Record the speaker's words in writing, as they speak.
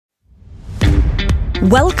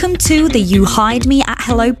Welcome to the You Hired Me at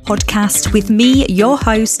Hello podcast with me, your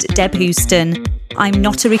host, Deb Houston. I'm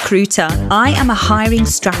not a recruiter. I am a hiring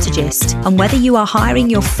strategist. And whether you are hiring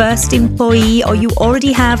your first employee or you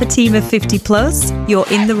already have a team of 50 plus, you're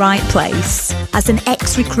in the right place. As an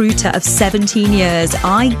ex-recruiter of 17 years,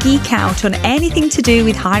 I geek out on anything to do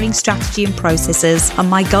with hiring strategy and processes. And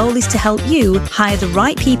my goal is to help you hire the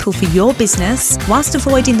right people for your business whilst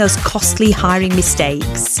avoiding those costly hiring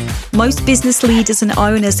mistakes. Most business leaders and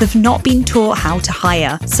owners have not been taught how to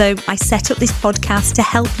hire. So I set up this podcast to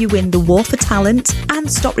help you win the war for talent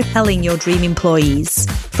and stop repelling your dream employees.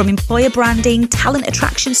 From employer branding, talent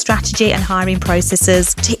attraction strategy and hiring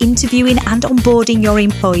processes, to interviewing and onboarding your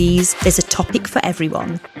employees, there's a topic for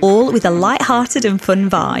everyone, all with a light-hearted and fun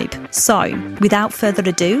vibe. So, without further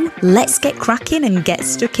ado, let's get cracking and get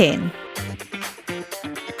stuck in.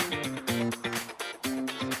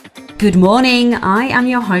 Good morning, I am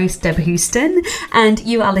your host, Deb Houston, and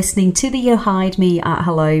you are listening to the You Hired Me at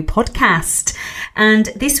Hello podcast. And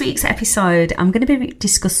this week's episode, I'm going to be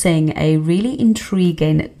discussing a really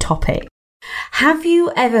intriguing topic. Have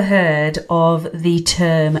you ever heard of the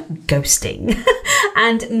term ghosting?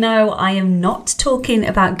 And no, I am not talking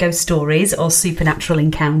about ghost stories or supernatural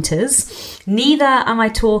encounters. Neither am I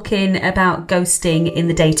talking about ghosting in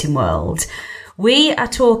the dating world. We are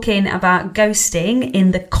talking about ghosting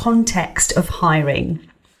in the context of hiring.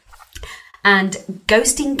 And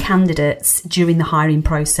ghosting candidates during the hiring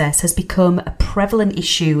process has become a prevalent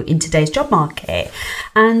issue in today's job market.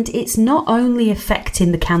 And it's not only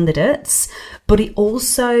affecting the candidates, but it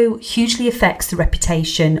also hugely affects the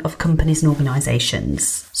reputation of companies and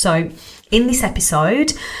organisations. So in this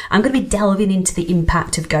episode, I'm going to be delving into the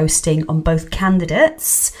impact of ghosting on both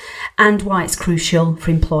candidates and why it's crucial for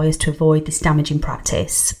employers to avoid this damaging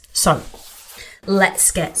practice. So let's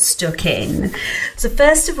get stuck in. So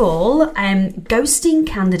first of all, ghosting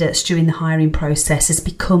candidates during the hiring process has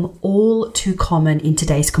become all too common in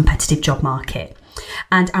today's competitive job market.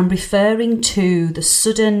 And I'm referring to the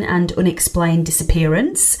sudden and unexplained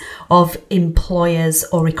disappearance of employers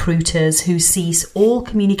or recruiters who cease all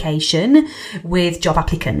communication with job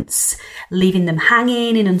applicants, leaving them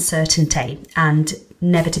hanging in uncertainty and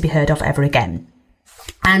never to be heard of ever again.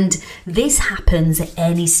 And this happens at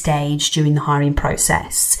any stage during the hiring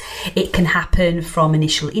process. It can happen from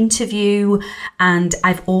initial interview, and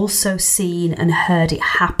I've also seen and heard it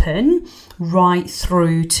happen right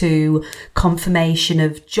through to confirmation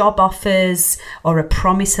of job offers or a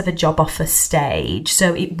promise of a job offer stage.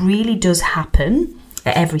 So it really does happen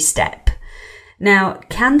at every step. Now,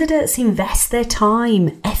 candidates invest their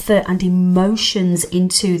time, effort and emotions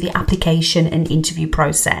into the application and interview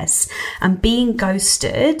process, and being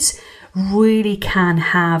ghosted really can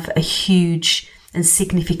have a huge and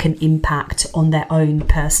significant impact on their own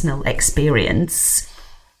personal experience.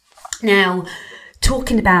 Now,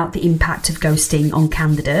 talking about the impact of ghosting on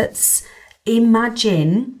candidates,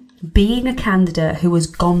 imagine being a candidate who has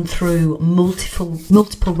gone through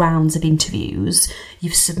multiple rounds of interviews.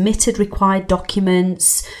 You've submitted required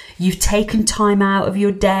documents, you've taken time out of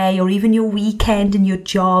your day or even your weekend and your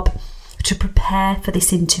job to prepare for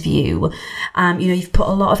this interview. You've put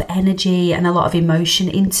a lot of energy and a lot of emotion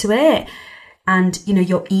into it, and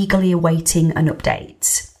you're eagerly awaiting an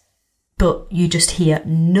update, but you just hear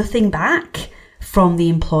nothing back from the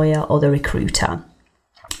employer or the recruiter.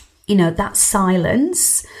 That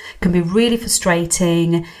silence can be really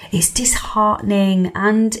frustrating, it's disheartening,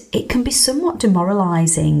 and it can be somewhat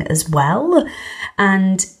demoralising as well.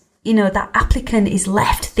 And, that applicant is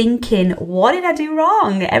left thinking, what did I do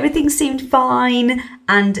wrong? Everything seemed fine,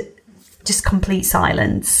 and just complete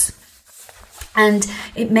silence. And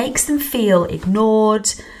it makes them feel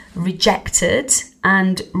ignored, rejected,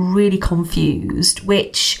 and really confused,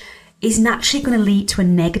 which is naturally going to lead to a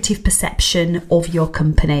negative perception of your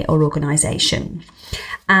company or organisation.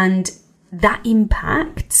 And that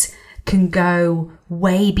impact can go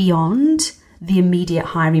way beyond the immediate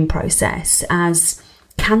hiring process, as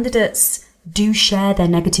candidates do share their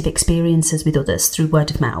negative experiences with others through word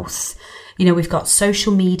of mouth. We've got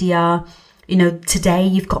social media. Today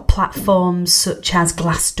you've got platforms such as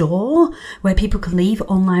Glassdoor, where people can leave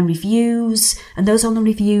online reviews, and those online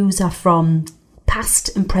reviews are from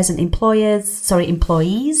past and present employees,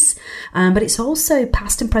 but it's also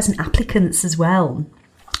past and present applicants as well.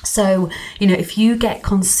 So, if you get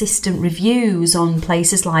consistent reviews on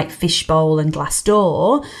places like Fishbowl and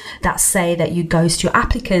Glassdoor that say that you ghost your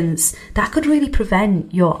applicants, that could really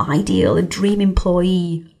prevent your ideal and dream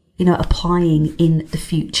employee, applying in the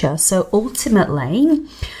future. So ultimately,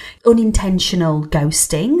 unintentional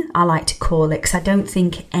ghosting, I like to call it, because I don't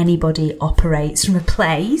think anybody operates from a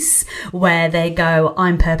place where they go,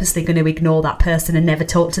 I'm purposely going to ignore that person and never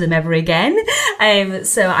talk to them ever again.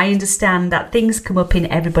 So I understand that things come up in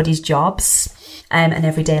everybody's jobs and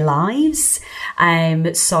everyday lives.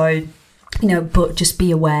 But just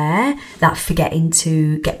be aware that forgetting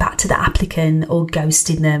to get back to the applicant or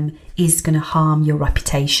ghosting them is going to harm your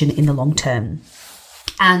reputation in the long term.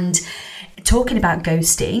 And talking about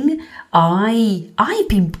ghosting, I've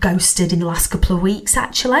been ghosted in the last couple of weeks,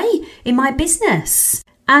 actually, in my business.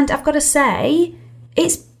 And I've got to say,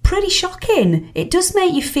 it's pretty shocking. It does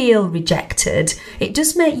make you feel rejected. It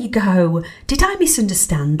does make you go, did I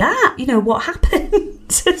misunderstand that? What happened?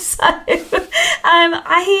 So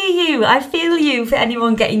I hear you. I feel you for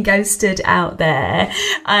anyone getting ghosted out there.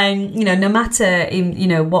 No matter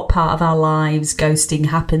in, what part of our lives ghosting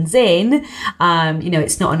happens in,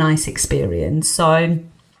 it's not a nice experience. So,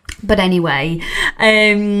 but anyway,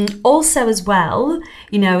 also as well,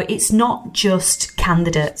 it's not just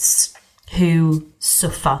candidates who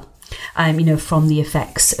suffer, from the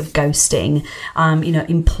effects of ghosting.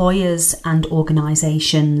 Employers and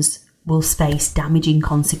organisations will face damaging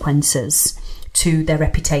consequences to their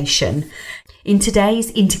reputation. In today's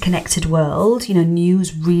interconnected world,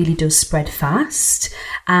 news really does spread fast,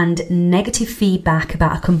 and negative feedback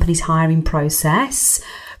about a company's hiring process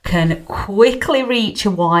can quickly reach a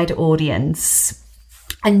wide audience.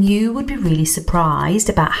 And you would be really surprised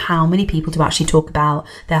about how many people do actually talk about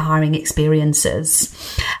their hiring experiences.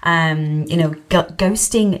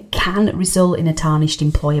 Ghosting can result in a tarnished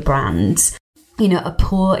employer brand. A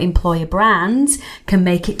poor employer brand can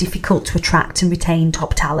make it difficult to attract and retain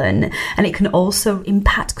top talent. And it can also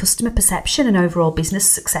impact customer perception and overall business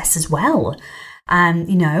success as well.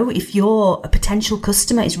 If a potential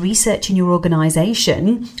customer is researching your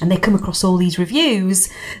organisation and they come across all these reviews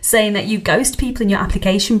saying that you ghost people in your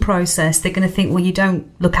application process, they're going to think, well, you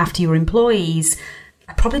don't look after your employees.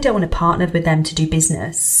 I probably don't want to partner with them to do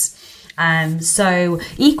business. So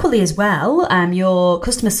equally as well, your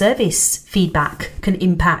customer service feedback can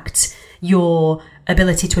impact your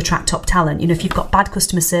ability to attract top talent. If you've got bad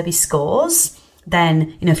customer service scores,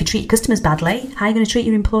 then, if you treat your customers badly, how are you going to treat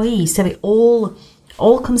your employees? So it all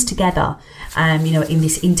comes together, in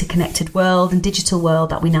this interconnected world and digital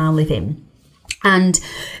world that we now live in. And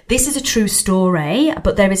this is a true story,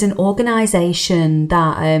 but there is an organisation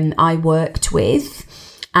that I worked with,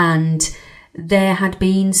 and there had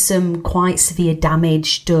been some quite severe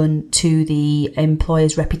damage done to the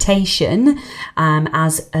employer's reputation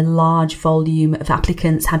as a large volume of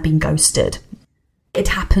applicants had been ghosted. It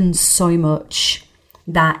happened so much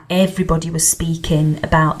that everybody was speaking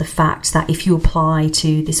about the fact that if you apply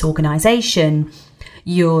to this organisation,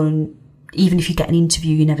 even if you get an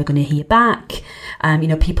interview, you're never going to hear back.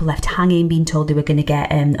 People left hanging, being told they were going to get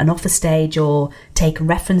an offer stage or take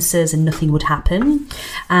references and nothing would happen.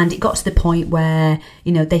 And it got to the point where,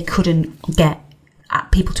 they couldn't get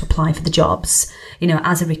people to apply for the jobs.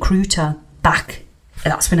 As a recruiter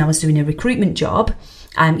that's when I was doing a recruitment job.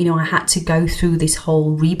 I had to go through this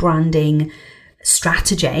whole rebranding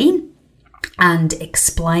strategy and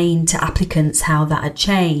explain to applicants how that had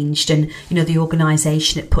changed, and the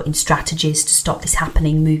organisation had put in strategies to stop this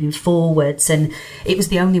happening moving forwards, and it was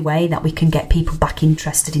the only way that we can get people back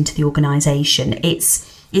interested into the organisation.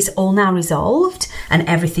 It's all now resolved and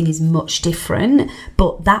everything is much different,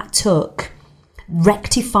 but that took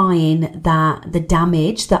rectifying the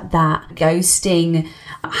damage that ghosting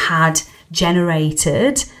had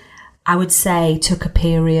generated. I would say took a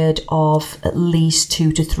period of at least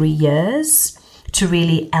 2 to 3 years to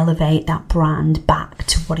really elevate that brand back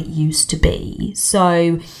to what it used to be.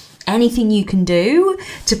 So anything you can do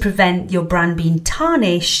to prevent your brand being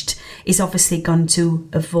tarnished is obviously going to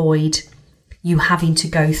avoid you having to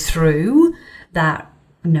go through that,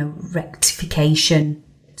 rectification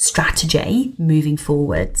strategy moving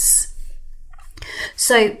forwards.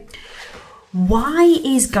 So why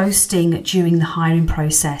is ghosting during the hiring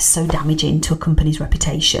process so damaging to a company's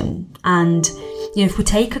reputation? And, if we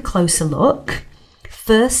take a closer look,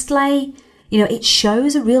 firstly, it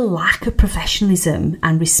shows a real lack of professionalism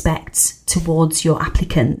and respect towards your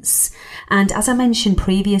applicants. And as I mentioned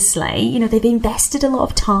previously, they've invested a lot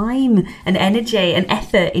of time and energy and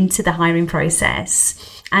effort into the hiring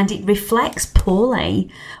process, and it reflects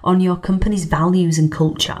poorly on your company's values and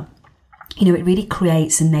culture. It really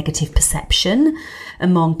creates a negative perception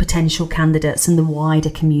among potential candidates and the wider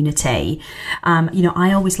community.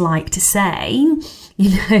 I always like to say,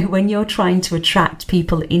 when you're trying to attract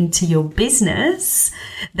people into your business,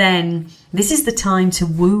 then this is the time to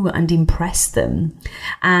woo and impress them.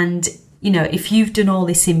 And if you've done all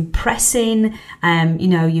this impressing,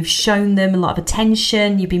 you've shown them a lot of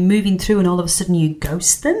attention, you've been moving through, and all of a sudden you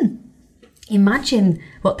ghost them. Imagine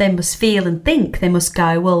what they must feel and think. They must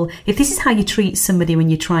go, well, if this is how you treat somebody when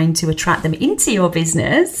you're trying to attract them into your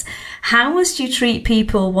business, how must you treat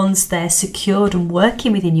people once they're secured and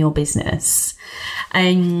working within your business?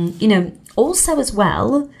 And, also as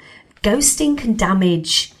well, ghosting can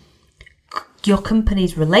damage your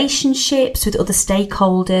company's relationships with other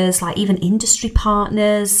stakeholders, like even industry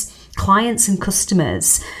partners, clients and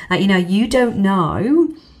customers. You don't know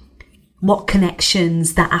what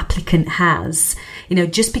connections that applicant has.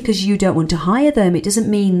 Just because you don't want to hire them, it doesn't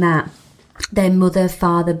mean that their mother,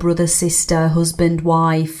 father, brother, sister, husband,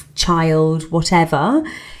 wife, child, whatever,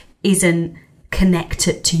 isn't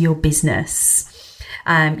connected to your business.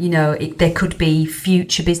 There could be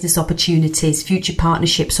future business opportunities, future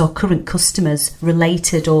partnerships, or current customers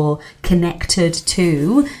related or connected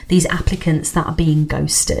to these applicants that are being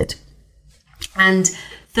ghosted. And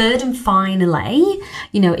third and finally,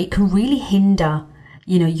 it can really hinder,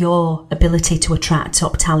 your ability to attract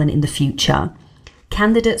top talent in the future.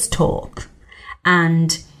 Candidates talk,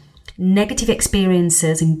 and negative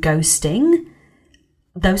experiences and ghosting,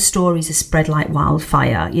 those stories are spread like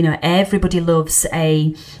wildfire. Everybody loves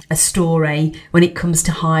a story when it comes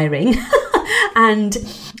to hiring. And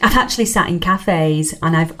I've actually sat in cafes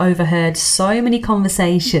and I've overheard so many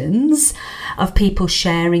conversations of people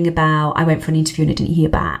sharing about, I went for an interview and I didn't hear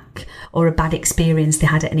back, or a bad experience they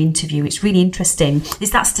had at an interview. It's really interesting.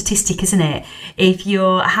 It's that statistic, isn't it? If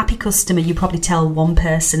you're a happy customer, you probably tell one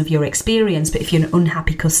person of your experience, but if you're an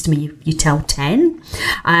unhappy customer, you tell 10.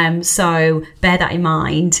 So bear that in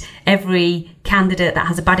mind. Every candidate that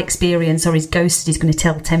has a bad experience or is ghosted is going to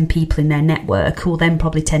tell 10 people in their network, who will then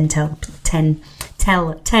probably tell 10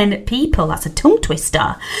 people. That's a tongue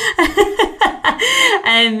twister.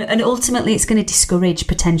 And ultimately it's going to discourage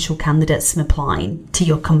potential candidates from applying to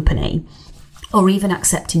your company or even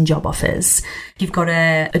accepting job offers. If you've got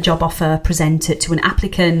a job offer presented to an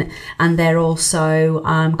applicant and they're also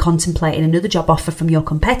contemplating another job offer from your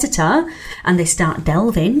competitor, and they start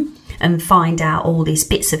delving and find out all these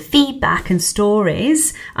bits of feedback and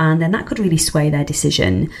stories, and then that could really sway their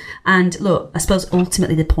decision. And look, I suppose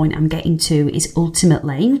ultimately the point I'm getting to is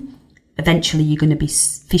eventually you're going to be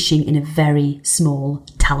fishing in a very small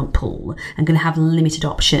talent pool and going to have limited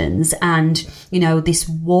options. And, this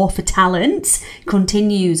war for talent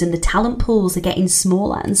continues and the talent pools are getting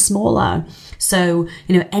smaller and smaller. So,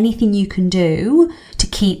 anything you can do to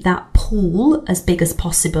keep that pool as big as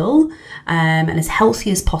possible and as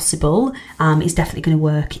healthy as possible is definitely going to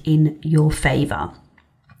work in your favour.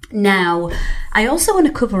 Now, I also want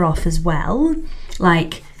to cover off as well,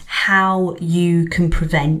 like how you can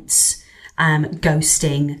prevent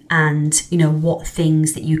ghosting and, what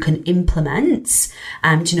things that you can implement,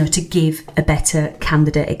 to give a better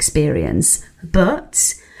candidate experience.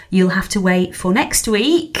 But you'll have to wait for next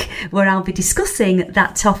week where I'll be discussing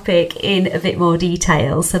that topic in a bit more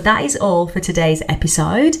detail. So that is all for today's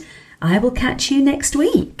episode. I will catch you next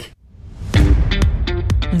week.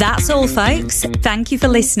 That's all, folks. Thank you for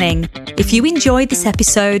listening. If you enjoyed this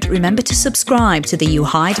episode, remember to subscribe to the You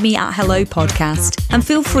Hide Me at Hello podcast, and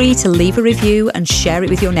feel free to leave a review and share it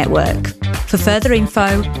with your network. For further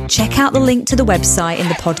info, check out the link to the website in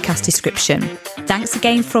the podcast description. Thanks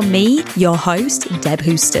again from me, your host, Deb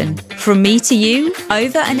Houston. From me to you,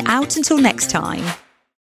 over and out until next time.